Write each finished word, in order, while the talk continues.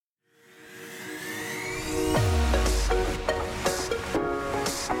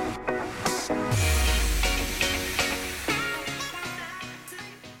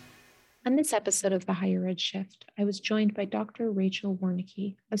this episode of the Higher Ed Shift, I was joined by Dr. Rachel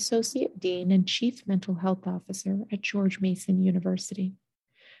Warnicki, Associate Dean and Chief Mental Health Officer at George Mason University.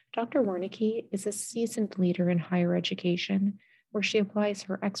 Dr. Warnicki is a seasoned leader in higher education, where she applies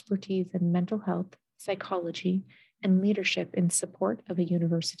her expertise in mental health, psychology, and leadership in support of a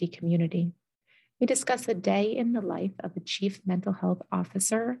university community. We discuss a day in the life of a Chief Mental Health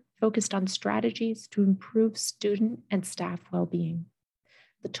Officer focused on strategies to improve student and staff well-being,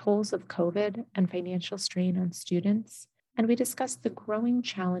 the tolls of COVID and financial strain on students, and we discuss the growing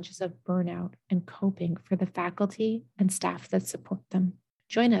challenges of burnout and coping for the faculty and staff that support them.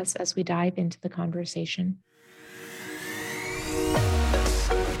 Join us as we dive into the conversation.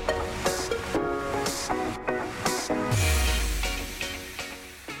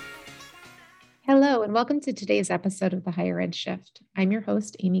 Hello, and welcome to today's episode of the Higher Ed Shift. I'm your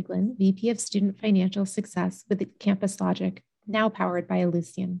host, Amy Glynn, VP of Student Financial Success with Campus Logic, now powered by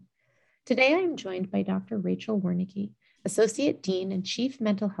Ellucian. Today, I am joined by Dr. Rachel Warnicki, Associate Dean and Chief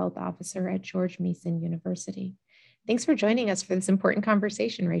Mental Health Officer at George Mason University. Thanks for joining us for this important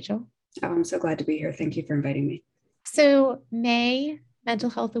conversation, Rachel. Oh, I'm so glad to be here. Thank you for inviting me. So May, Mental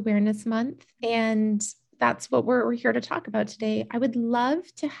Health Awareness Month, and that's what we're here to talk about today. I would love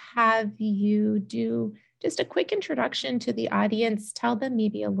to have you do just a quick introduction to the audience. Tell them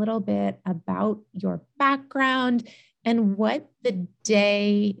maybe a little bit about your background and what the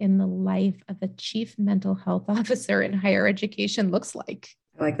day in the life of a Chief Mental Health Officer in higher education looks like.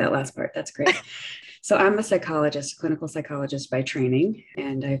 I like that last part. That's great. So I'm a psychologist, clinical psychologist by training,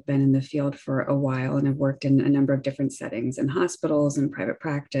 and I've been in the field for a while, and I've worked in a number of different settings in hospitals and private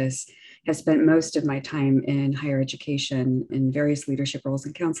practice. Have spent most of my time in higher education in various leadership roles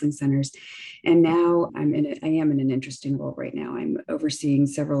and counseling centers. And now I am in an interesting role right now. I'm overseeing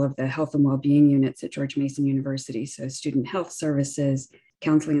several of the health and well-being units at George Mason University. So student health services,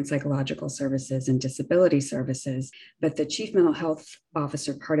 counseling and psychological services, and disability services. But the Chief Mental Health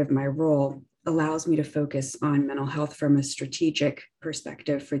Officer part of my role allows me to focus on mental health from a strategic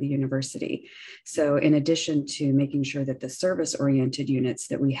perspective for the university. So in addition to making sure that the service-oriented units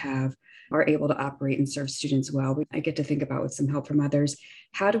that we have are able to operate and serve students well, I get to think about, with some help from others,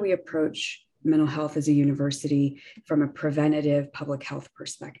 how do we approach mental health as a university from a preventative public health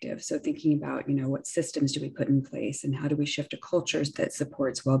perspective? So thinking about, what systems do we put in place and how do we shift to cultures that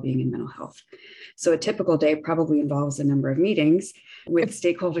supports well-being and mental health? So a typical day probably involves a number of meetings with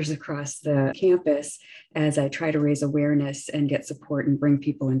stakeholders across the campus as I try to raise awareness and get support and bring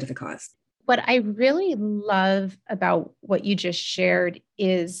people into the cause. What I really love about what you just shared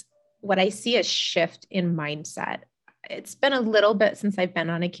is what I see a shift in mindset. It's been a little bit since I've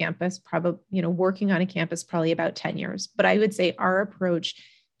been on a campus, probably, working on a campus, probably about 10 years. But I would say our approach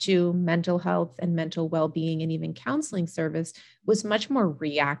to mental health and mental well-being and even counseling service was much more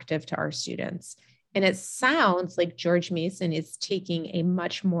reactive to our students. And it sounds like George Mason is taking a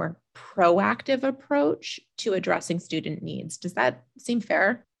much more proactive approach to addressing student needs. Does that seem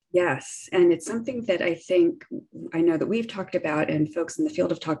fair? Yes. And it's something that I know that we've talked about and folks in the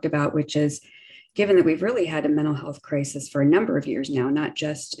field have talked about, which is, given that we've really had a mental health crisis for a number of years now, not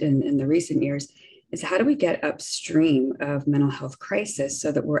just in the recent years, is how do we get upstream of mental health crisis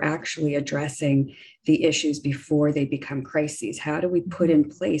so that we're actually addressing the issues before they become crises? How do we put in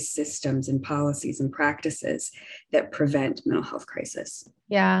place systems and policies and practices that prevent mental health crisis?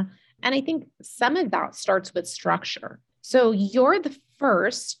 Yeah. And I think some of that starts with structure. So you're the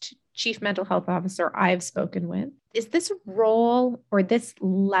first Chief Mental Health Officer I've spoken with. Is this role or this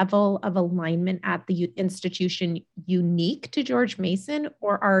level of alignment at the institution unique to George Mason,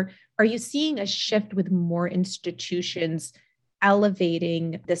 or are you seeing a shift with more institutions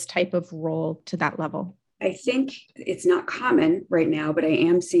elevating this type of role to that level? I think it's not common right now, but I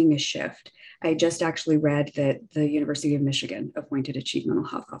am seeing a shift. I just actually read that the University of Michigan appointed a Chief Mental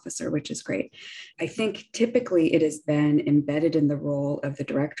Health Officer, which is great. I think typically it has been embedded in the role of the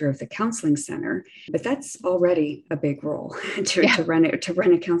director of the counseling center, but that's already a big role to run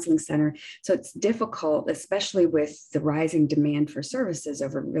a counseling center. So it's difficult, especially with the rising demand for services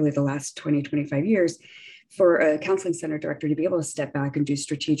over really the last 20, 25 years, for a counseling center director to be able to step back and do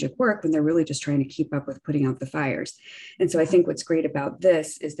strategic work when they're really just trying to keep up with putting out the fires. And so I think what's great about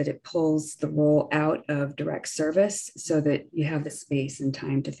this is that it pulls the role out of direct service so that you have the space and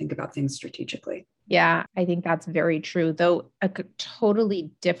time to think about things strategically. Yeah, I think that's very true, though a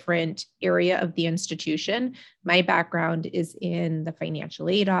totally different area of the institution. My background is in the financial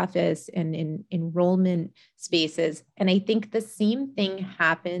aid office and in enrollment spaces. And I think the same thing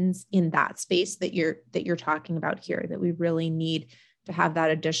happens in that space that you're talking about here, that we really need to have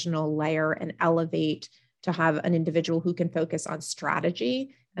that additional layer and elevate to have an individual who can focus on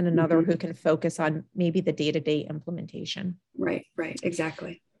strategy and another who can focus on maybe the day-to-day implementation. Right,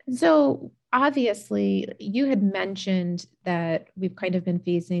 exactly. So obviously, you had mentioned that we've kind of been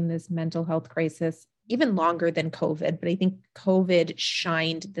facing this mental health crisis even longer than COVID, but I think COVID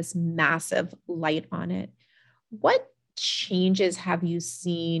shined this massive light on it. What changes have you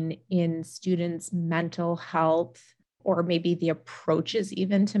seen in students' mental health, or maybe the approaches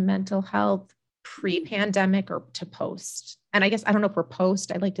even to mental health pre-pandemic or to post? And I guess, I don't know if we're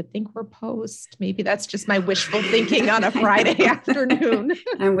post. I like to think we're post. Maybe that's just my wishful thinking on a Friday afternoon.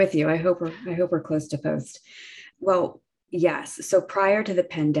 I'm with you. I hope we're close to post. Well, yes. So prior to the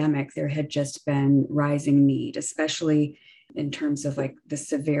pandemic, there had just been rising need, especially in terms of like the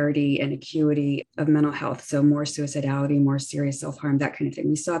severity and acuity of mental health. So more suicidality, more serious self-harm, that kind of thing.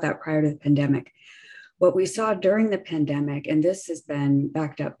 We saw that prior to the pandemic. What we saw during the pandemic, and this has been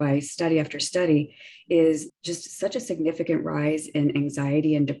backed up by study after study, is just such a significant rise in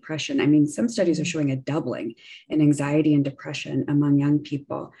anxiety and depression. I mean, some studies are showing a doubling in anxiety and depression among young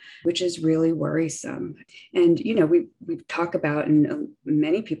people, which is really worrisome. And, you know, we talk about, and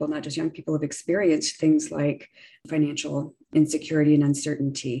many people, not just young people, have experienced things like financial insecurity and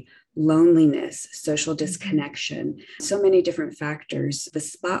uncertainty, loneliness, social disconnection, so many different factors. The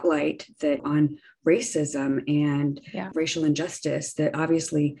spotlight that on racism and racial injustice that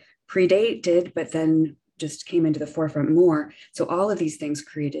obviously predated, but then just came into the forefront more. So all of these things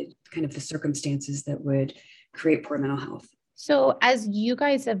created kind of the circumstances that would create poor mental health. So as you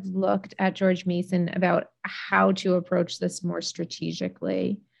guys have looked at George Mason about how to approach this more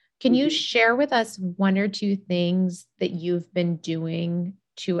strategically, can you share with us one or two things that you've been doing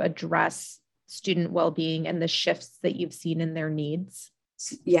to address student well-being and the shifts that you've seen in their needs?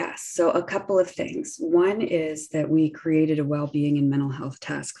 Yes. So a couple of things. One is that we created a well-being and mental health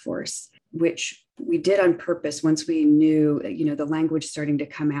task force, which we did on purpose. Once we knew, you know, the language starting to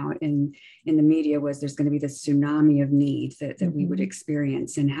come out in the media was there's going to be this tsunami of need that we would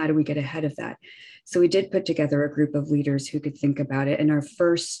experience. And how do we get ahead of that? So we did put together a group of leaders who could think about it. And our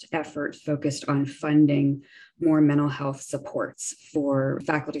first effort focused on funding more mental health supports for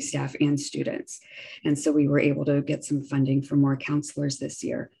faculty, staff, and students. And so we were able to get some funding for more counselors this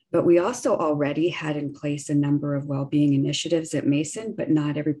year. But we also already had in place a number of well-being initiatives at Mason, but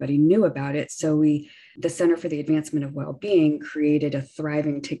not everybody knew about it. So the Center for the Advancement of Well-Being created a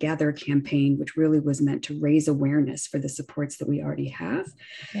Thriving Together campaign, which really was meant to raise awareness for the supports that we already have.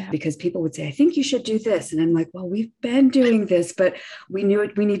 Because people would say, I think you should do this. And I'm like, well, we've been doing this, but we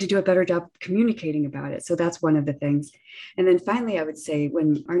knew we need to do a better job communicating about it. So that's one of the things. And then finally, I would say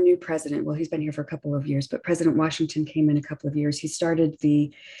when our new president, well, he's been here for a couple of years, but President Washington came in a couple of years, he started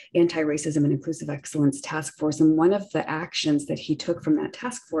the Anti-Racism and Inclusive Excellence Task Force. And one of the actions that he took from that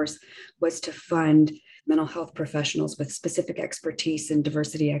task force was to fund mental health professionals with specific expertise in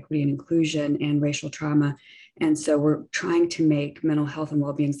diversity, equity, and inclusion and racial trauma. And so we're trying to make mental health and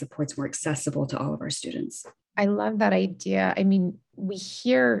well-being supports more accessible to all of our students. I love that idea. I mean, we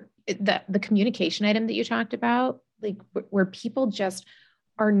hear the communication item that you talked about, like where people just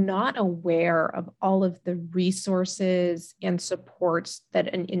are not aware of all of the resources and supports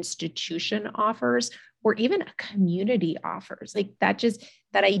that an institution offers, or even a community offers. Like that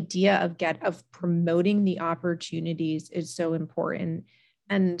idea of promoting the opportunities is so important.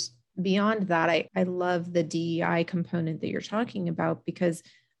 And beyond that, I love the DEI component that you're talking about, because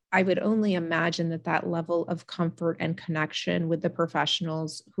I would only imagine that level of comfort and connection with the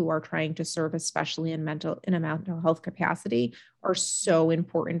professionals who are trying to serve, especially in a mental health capacity, are so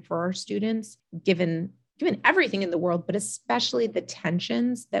important for our students, given everything in the world, but especially the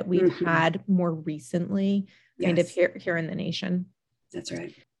tensions that we've had more recently, kind of here in the nation. That's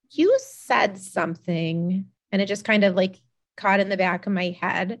right. You said something, and it just kind of like caught in the back of my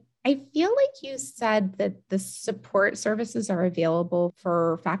head. I feel like you said that the support services are available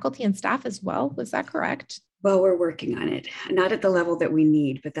for faculty and staff as well. Was that correct? Well, we're working on it, not at the level that we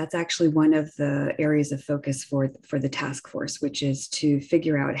need, but that's actually one of the areas of focus for the task force, which is to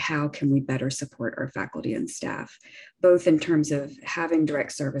figure out how can we better support our faculty and staff, both in terms of having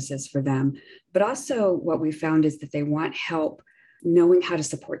direct services for them, but also what we found is that they want help knowing how to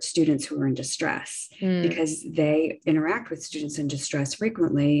support students who are in distress, because they interact with students in distress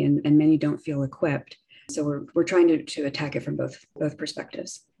frequently, and many don't feel equipped. So we're trying to attack it from both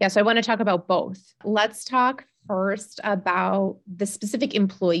perspectives. Yeah, so I want to talk about both. Let's talk first about the specific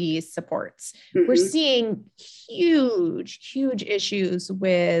employee supports. We're seeing huge issues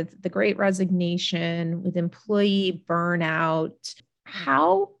with the Great Resignation, with employee burnout.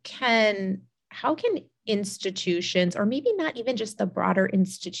 How can institutions, or maybe not even just the broader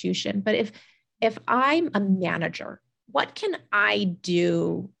institution, but if I'm a manager what can I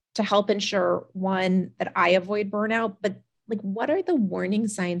do to help ensure, one, that I avoid burnout, but like, what are the warning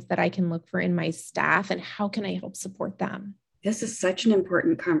signs that I can look for in my staff and how can I help support them? This is such an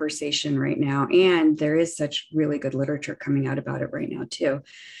important conversation right now. And there is such really good literature coming out about it right now, too.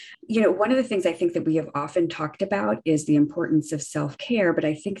 One of the things I think that we have often talked about is the importance of self-care, but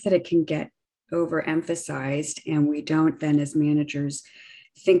I think that it can get overemphasized, and we don't then, as managers,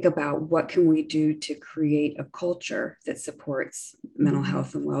 think about what can we do to create a culture that supports mental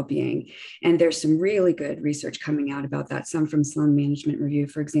health and well-being. And there's some really good research coming out about that, some from Sloan Management Review,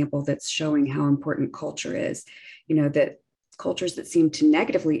 for example, that's showing how important culture is. That cultures that seem to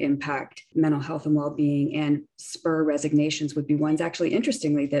negatively impact mental health and well-being and spur resignations would be ones, actually,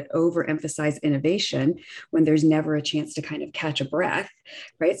 interestingly, that overemphasize innovation when there's never a chance to kind of catch a breath,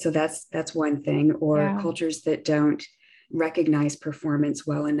 right? So that's one thing. Or cultures that don't recognize performance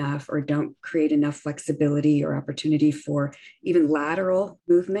well enough or don't create enough flexibility or opportunity for even lateral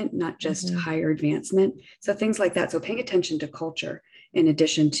movement, not just higher advancement. So things like that. So paying attention to culture, in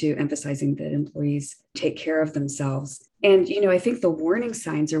addition to emphasizing that employees take care of themselves. And, I think the warning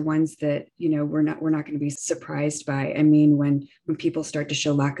signs are ones that, we're not going to be surprised by. I mean, when people start to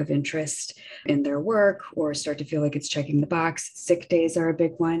show lack of interest in their work or start to feel like it's checking the box, sick days are a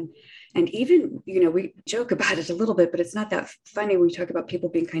big one. And even, we joke about it a little bit, but it's not that funny when we talk about people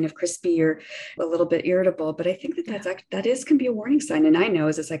being kind of crispy or a little bit irritable. But I think that can be a warning sign. And I know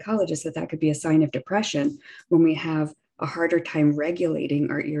as a psychologist that could be a sign of depression when we have a harder time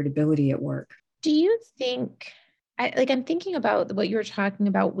regulating our irritability at work. Do you think, I'm thinking about what you're talking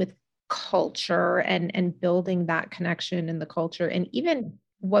about with culture and building that connection in the culture, and even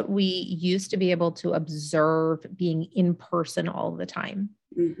what we used to be able to observe being in person all the time.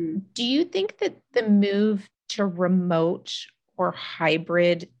 Do you think that the move to remote or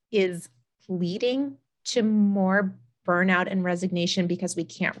hybrid is leading to more burnout and resignation because we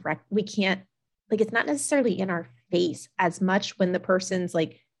can't, it's not necessarily in our face as much when the person's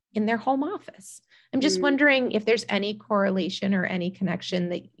like in their home office? I'm just wondering if there's any correlation or any connection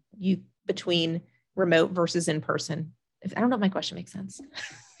that between remote versus in person. I don't know if my question makes sense.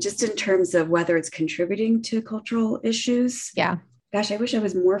 Just in terms of whether it's contributing to cultural issues. Yeah. Gosh, I wish I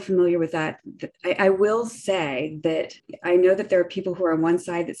was more familiar with that. I will say that I know that there are people who are on one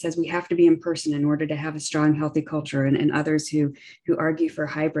side that says we have to be in person in order to have a strong, healthy culture, and others who argue for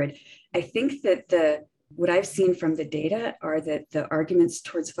hybrid. I think that what I've seen from the data are that the arguments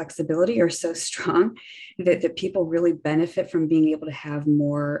towards flexibility are so strong that people really benefit from being able to have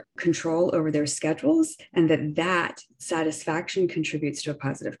more control over their schedules, and that satisfaction contributes to a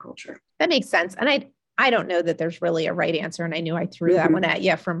positive culture. That makes sense. And I don't know that there's really a right answer. And I knew I threw that one at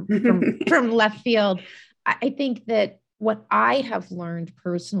you from left field. I think that what I have learned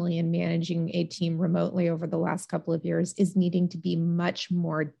personally in managing a team remotely over the last couple of years is needing to be much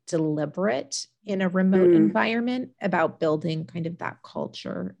more deliberate in a remote environment about building kind of that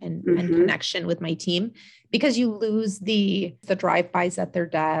culture and connection with my team, because you lose the drive-bys at their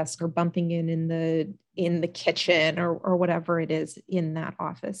desk or bumping in the kitchen or whatever it is in that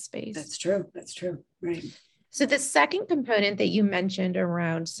office space. That's true. Right. So the second component that you mentioned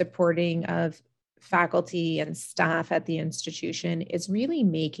around supporting of faculty and staff at the institution is really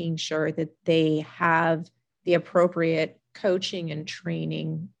making sure that they have the appropriate coaching and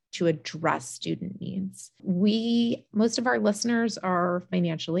training to address student needs. Most of our listeners are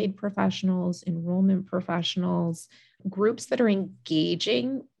financial aid professionals, enrollment professionals, groups that are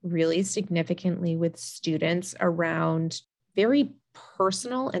engaging really significantly with students around very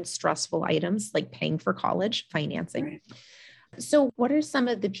personal and stressful items like paying for college, financing. Right. So what are some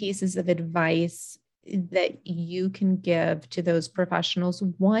of the pieces of advice that you can give to those professionals?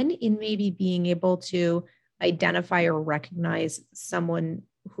 One, in maybe being able to identify or recognize someone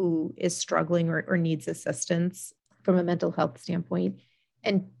who is struggling or needs assistance from a mental health standpoint.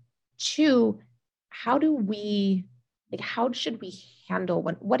 And two, how should we handle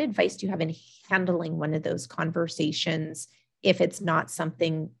what advice do you have in handling one of those conversations if it's not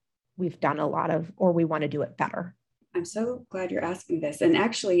something we've done a lot of or we want to do it better? I'm so glad you're asking this. And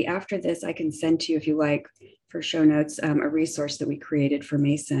actually, after this, I can send to you, if you like, for show notes, a resource that we created for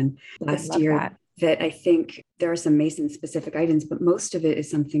Mason last year that I think there are some Mason specific items, but most of it is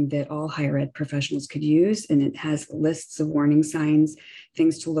something that all higher ed professionals could use. And it has lists of warning signs,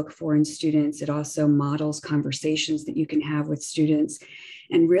 things to look for in students. It also models conversations that you can have with students,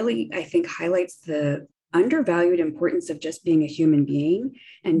 and really, I think, highlights the undervalued importance of just being a human being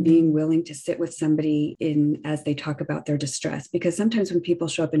and being willing to sit with somebody as they talk about their distress. Because sometimes when people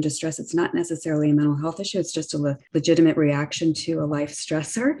show up in distress, it's not necessarily a mental health issue. It's just a legitimate reaction to a life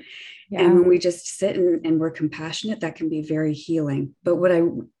stressor. And Yeah. when we just sit and we're compassionate, that can be very healing. But what I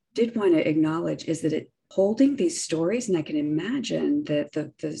did want to acknowledge is that holding these stories, and I can imagine that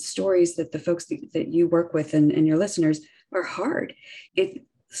the stories that the folks that you work with and your listeners are hard.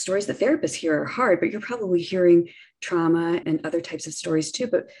 Stories that therapists hear are hard, but you're probably hearing trauma and other types of stories too.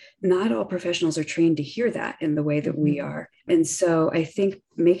 But not all professionals are trained to hear that in the way that we are. And so I think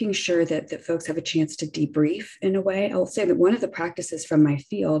making sure that folks have a chance to debrief in a way. I'll say that one of the practices from my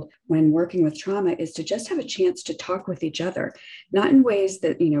field when working with trauma is to just have a chance to talk with each other, not in ways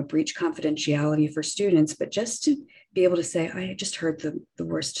that, breach confidentiality for students, but just to be able to say, I just heard the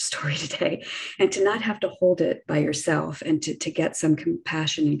worst story today, and to not have to hold it by yourself, and to get some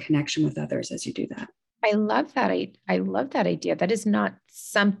compassion and connection with others as you do that. I love that. I love that idea. That is not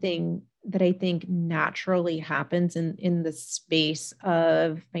something that I think naturally happens in the space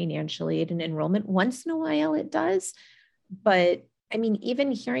of financial aid and enrollment. Once in a while it does. But I mean,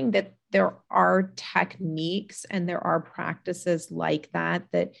 even hearing that there are techniques and there are practices like that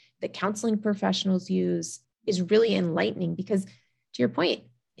counseling professionals use is really enlightening, because to your point,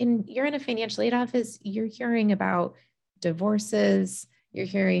 you're in a financial aid office, you're hearing about divorces, you're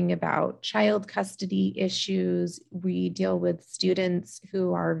hearing about child custody issues. We deal with students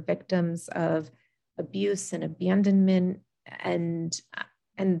who are victims of abuse and abandonment, and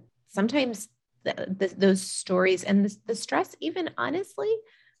sometimes those stories and the stress, even honestly,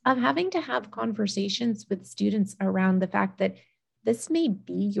 of having to have conversations with students around the fact that this may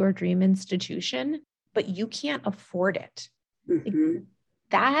be your dream institution, but you can't afford it. Mm-hmm.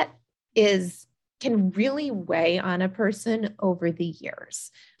 That can really weigh on a person over the years.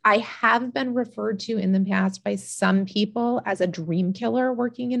 I have been referred to in the past by some people as a dream killer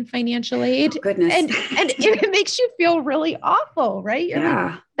working in financial aid. Oh, goodness. And it makes you feel really awful, right?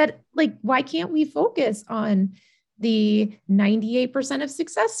 You're why can't we focus on the 98% of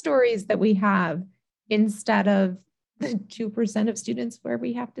success stories that we have instead of the 2% of students where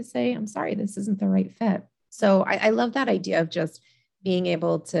we have to say, I'm sorry, this isn't the right fit. So I love that idea of just being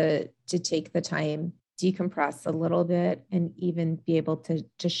able to take the time, decompress a little bit, and even be able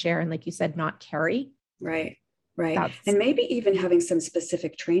to share. And like you said, not carry. Right. And maybe even having some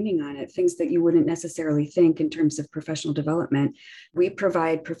specific training on it, things that you wouldn't necessarily think in terms of professional development. We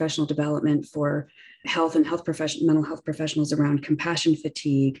provide professional development for mental health professionals around compassion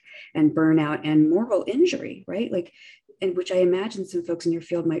fatigue and burnout and moral injury, right? And which I imagine some folks in your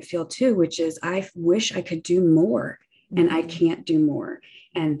field might feel too, which is, I wish I could do more. And I can't do more.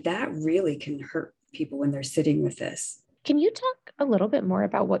 And that really can hurt people when they're sitting with this. Can you talk a little bit more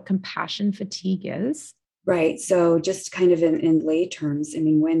about what compassion fatigue is? Right. So just kind of in lay terms, I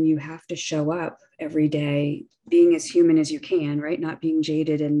mean, when you have to show up every day, being as human as you can, right? Not being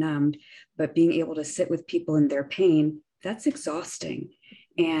jaded and numbed, but being able to sit with people in their pain, that's exhausting.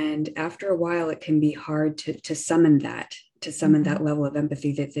 And after a while, it can be hard to summon that level of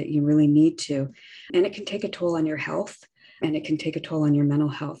empathy that you really need to. And it can take a toll on your health, and it can take a toll on your mental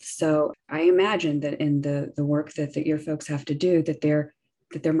health. So I imagine that in the work that your folks have to do, that there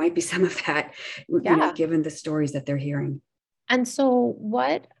might be some of that, given the stories that they're hearing. And so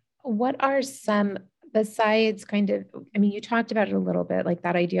what are some, besides you talked about it a little bit, like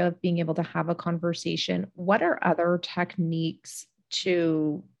that idea of being able to have a conversation, what are other techniques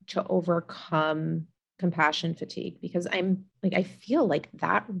to overcome compassion fatigue? Because I feel like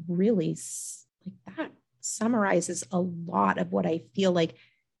that really that summarizes a lot of what I feel like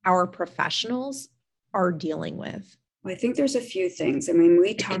our professionals are dealing with. Well, I think there's a few things. I mean,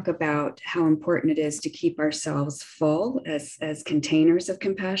 we talk about how important it is to keep ourselves full as containers of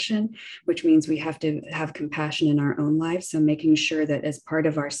compassion, which means we have to have compassion in our own lives. So making sure that as part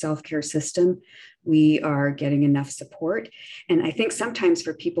of our self-care system, we are getting enough support. And I think sometimes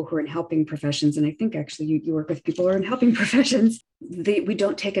for people who are in helping professions, and I think actually you work with people who are in helping professions, we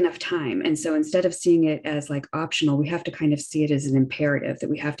don't take enough time. And so instead of seeing it as like optional, we have to kind of see it as an imperative that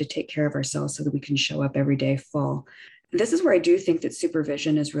we have to take care of ourselves so that we can show up every day full. This is where I do think that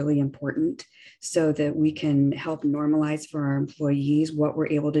supervision is really important, so that we can help normalize for our employees what we're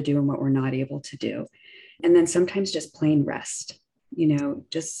able to do and what we're not able to do. And then sometimes just plain rest,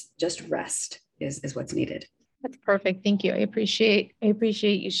 just rest is what's needed. That's perfect. Thank you. I appreciate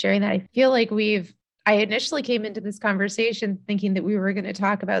you sharing that. I feel like I initially came into this conversation thinking that we were going to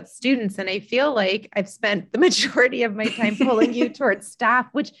talk about students, and I feel like I've spent the majority of my time pulling you towards staff,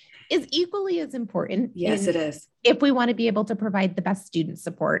 which is equally as important. Yes, it is. If we want to be able to provide the best student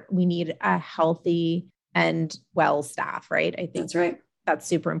support, we need a healthy and well staff, right? I think that's right. That's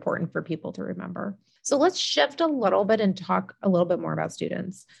super important for people to remember. So let's shift a little bit and talk a little bit more about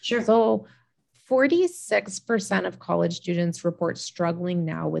students. Sure. So 46% of college students report struggling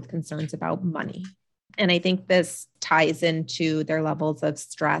now with concerns about money. And I think this ties into their levels of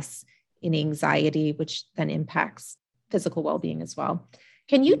stress and anxiety, which then impacts physical well-being as well.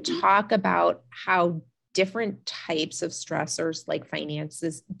 Can you talk about how different types of stressors like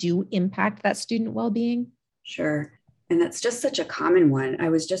finances do impact that student well-being? Sure. And that's just such a common one. I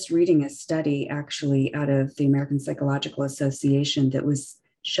was just reading a study actually out of the American Psychological Association that was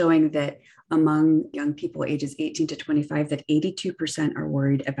showing that among young people ages 18 to 25, that 82% are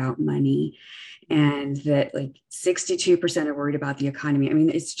worried about money and that like 62% are worried about the economy. I mean,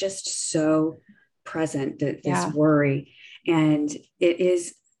 it's just so present that this worry. And it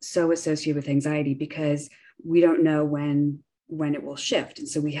is so associated with anxiety because we don't know when it will shift. And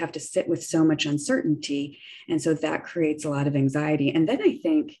so we have to sit with so much uncertainty. And so that creates a lot of anxiety. And then I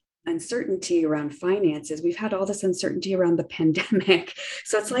think uncertainty around finances, we've had all this uncertainty around the pandemic.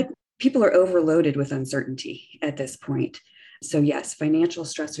 So it's like people are overloaded with uncertainty at this point. So yes, financial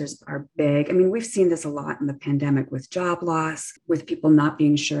stressors are big. I mean, we've seen this a lot in the pandemic with job loss, with people not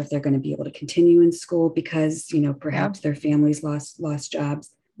being sure if they're going to be able to continue in school because, perhaps their families lost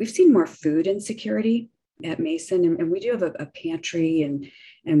jobs. We've seen more food insecurity at Mason, and we do have a pantry, and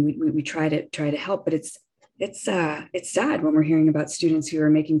we try to help, but it's sad when we're hearing about students who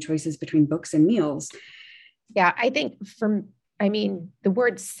are making choices between books and meals. Yeah, I think the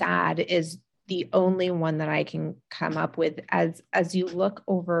word sad is the only one that I can come up with as you look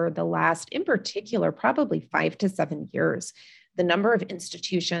over the last, in particular, probably 5 to 7 years, the number of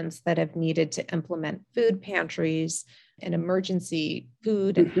institutions that have needed to implement food pantries and emergency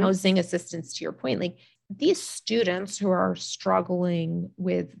food and housing assistance, to your point, like these students who are struggling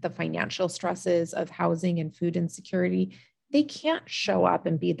with the financial stresses of housing and food insecurity, they can't show up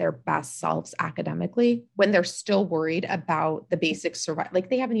and be their best selves academically when they're still worried about the basic survival. Like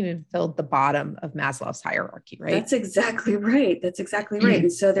they haven't even filled the bottom of Maslow's hierarchy, right? That's exactly right.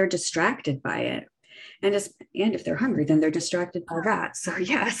 And so they're distracted by it. And if they're hungry, then they're distracted by that. So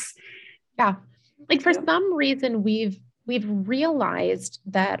yes. Yeah. Like for some reason, we've realized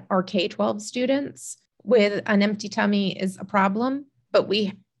that our K-12 students with an empty tummy is a problem, but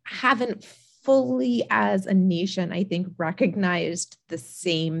we haven't fully as a nation, I think, recognized the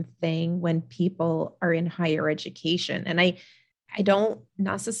same thing when people are in higher education. And I don't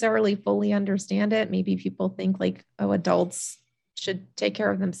necessarily fully understand it. Maybe people think like, oh, adults should take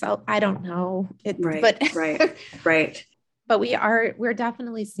care of themselves. I don't know. Right. But we're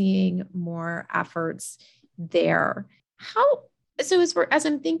definitely seeing more efforts there. As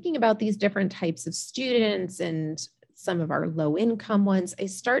I'm thinking about these different types of students and some of our low income ones, I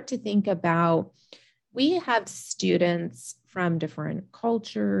start to think about, we have students from different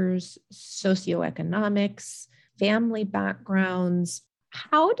cultures, socioeconomics, family backgrounds.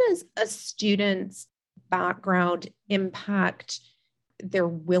 How does a student's background impact their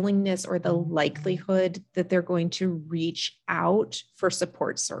willingness or the likelihood that they're going to reach out for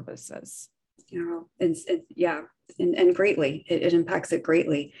support services? And greatly, it impacts it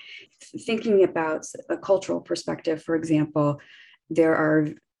greatly. Thinking about a cultural perspective, for example, there are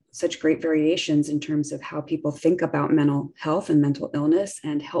such great variations in terms of how people think about mental health and mental illness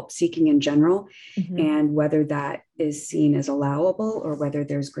and help seeking in general, and whether that is seen as allowable or whether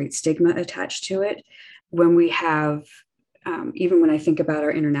there's great stigma attached to it. When we have even when I think about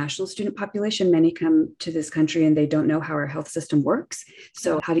our international student population, many come to this country and they don't know how our health system works.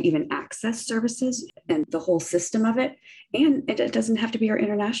 So how to even access services and the whole system of it. And it doesn't have to be our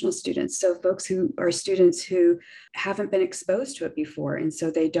international students. So folks who are students who haven't been exposed to it before. And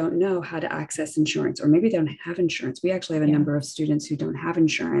so they don't know how to access insurance, or maybe they don't have insurance. We actually have a number of students who don't have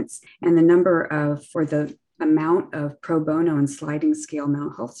insurance. And the amount of pro bono and sliding scale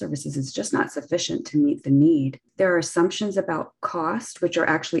mental health services is just not sufficient to meet the need. There are assumptions about cost, which are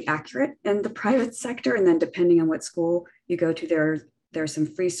actually accurate in the private sector. And then depending on what school you go to, there are some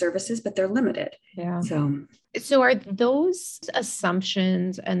free services, but they're limited. Yeah. So are those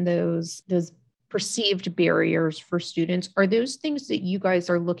assumptions and those perceived barriers for students, are those things that you guys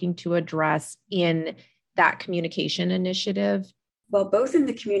are looking to address in that communication initiative? Well, both in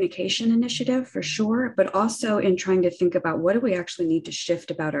the communication initiative for sure, but also in trying to think about what do we actually need to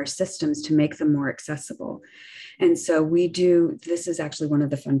shift about our systems to make them more accessible. And so this is actually one of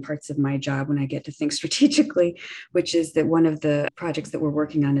the fun parts of my job when I get to think strategically, which is that one of the projects that we're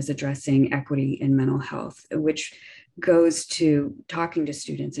working on is addressing equity in mental health, which goes to talking to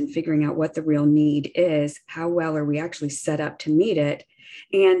students and figuring out what the real need is, how well are we actually set up to meet it,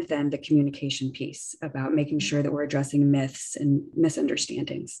 and then the communication piece about making sure that we're addressing myths and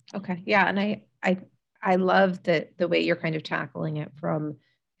misunderstandings. Okay. Yeah. And I love the way you're kind of tackling it from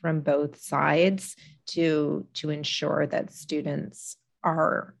from both sides to ensure that students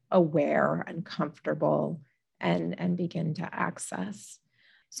are aware and comfortable and begin to access.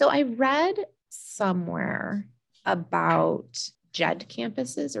 So I read somewhere about JED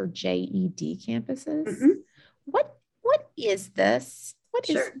campuses or JED campuses. Mm-hmm. What is this?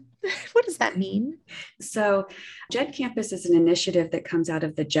 Sure. What does that mean? So, JED Campus is an initiative that comes out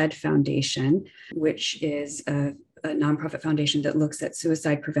of the JED Foundation, which is a nonprofit foundation that looks at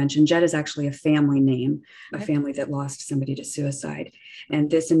suicide prevention. JED is actually a family name, a family that lost somebody to suicide.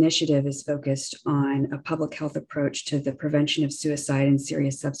 And this initiative is focused on a public health approach to the prevention of suicide and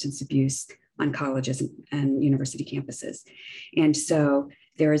serious substance abuse on colleges and university campuses. And so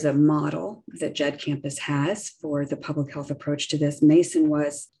there is a model that JED Campus has for the public health approach to this.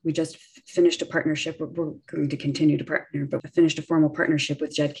 We just finished a partnership, we're going to continue to partner, but we finished a formal partnership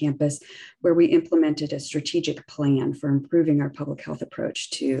with JED Campus where we implemented a strategic plan for improving our public health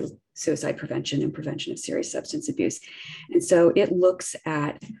approach to suicide prevention and prevention of serious substance abuse. And so it looks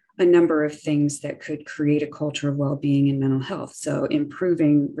at a number of things that could create a culture of well-being and mental health. So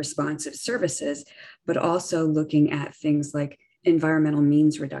improving responsive services, but also looking at things like environmental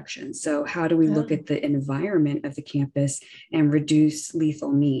means reduction. So how do we look at the environment of the campus and reduce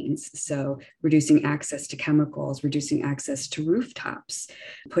lethal means? So reducing access to chemicals, reducing access to rooftops,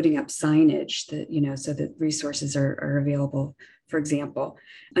 putting up signage that, so that resources are available. For example,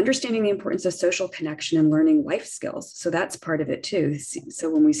 understanding the importance of social connection and learning life skills. So that's part of it too. So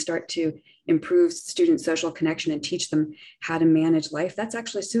when we start to improve student social connection and teach them how to manage life, that's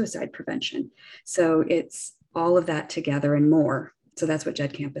actually suicide prevention. So it's all of that together and more. So that's what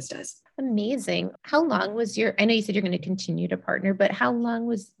JED Campus does. Amazing. How long was I know you said you're going to continue to partner, but how long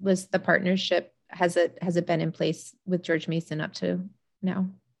was the partnership? Has it been in place with George Mason up to now?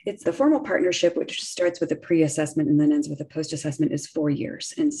 It's the formal partnership, which starts with a pre-assessment and then ends with a post-assessment, is 4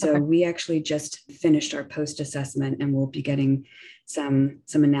 years. And so we actually just finished our post-assessment and we'll be getting some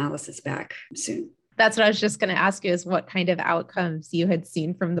analysis back soon. That's what I was just going to ask you, is what kind of outcomes you had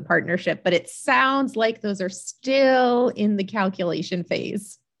seen from the partnership, but it sounds like those are still in the calculation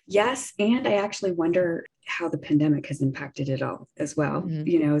phase. Yes. And I actually wonder how the pandemic has impacted it all as well,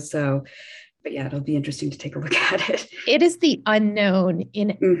 but yeah, it'll be interesting to take a look at it. It is the unknown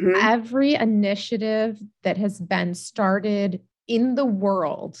in every initiative that has been started in the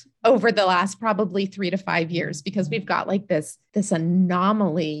world over the last probably 3 to 5 years, because we've got like this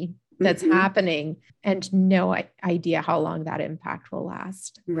anomaly that's happening and no idea how long that impact will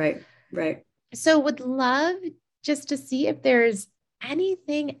last. Right. So would love just to see if there's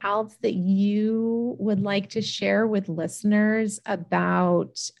anything else that you would like to share with listeners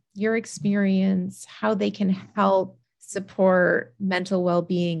about your experience, how they can help support mental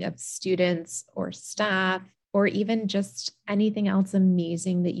well-being of students or staff, or even just anything else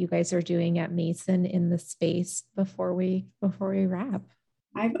amazing that you guys are doing at Mason in the space before we wrap.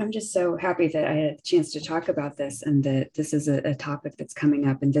 I'm just so happy that I had a chance to talk about this and that this is a topic that's coming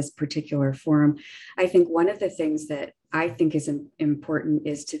up in this particular forum. I think one of the things that I think is important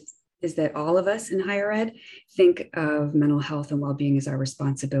is that all of us in higher ed think of mental health and well-being as our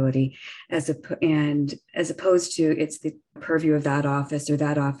responsibility, as opposed to it's the purview of that office or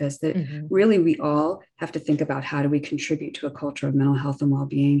that office, that really we all have to think about how do we contribute to a culture of mental health and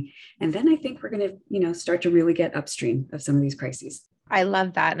well-being. And then I think we're going to, start to really get upstream of some of these crises. I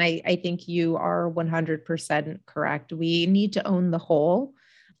love that. And I think you are 100% correct. We need to own the whole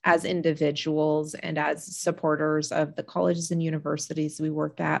as individuals and as supporters of the colleges and universities we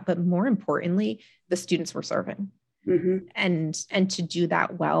work at, but more importantly, the students we're serving. And to do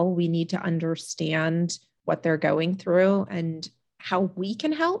that well, we need to understand what they're going through and how we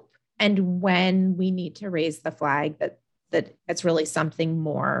can help, and when we need to raise the flag that it's really something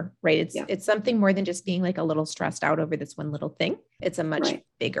more, right? It's something more than just being like a little stressed out over this one little thing. It's a much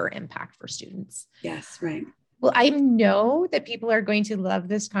bigger impact for students. Yes, right. Well, I know that people are going to love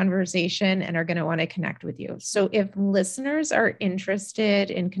this conversation and are going to want to connect with you. So if listeners are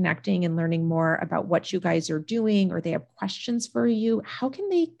interested in connecting and learning more about what you guys are doing, or they have questions for you, how can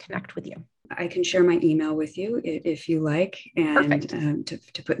they connect with you? I can share my email with you if you like, and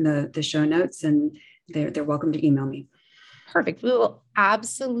to put in the show notes, and they're welcome to email me. Perfect. We will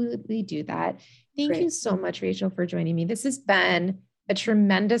absolutely do that. Thank you so much, Rachel, for joining me. This has been a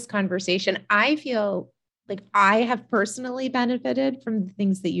tremendous conversation. I feel like I have personally benefited from the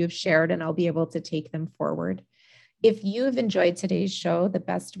things that you have shared, and I'll be able to take them forward. If you have enjoyed today's show, the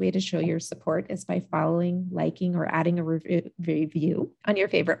best way to show your support is by following, liking, or adding a review on your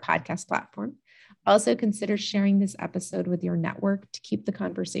favorite podcast platform. Also, consider sharing this episode with your network to keep the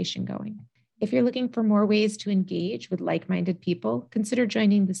conversation going. If you're looking for more ways to engage with like-minded people, consider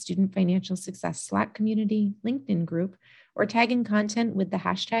joining the Student Financial Success Slack community, LinkedIn group, or tagging content with the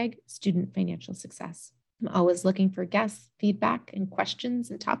hashtag Student Financial Success. I'm always looking for guests, feedback, and questions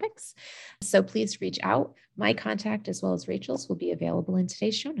and topics, so please reach out. My contact, as well as Rachel's, will be available in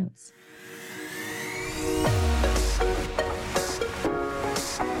today's show notes.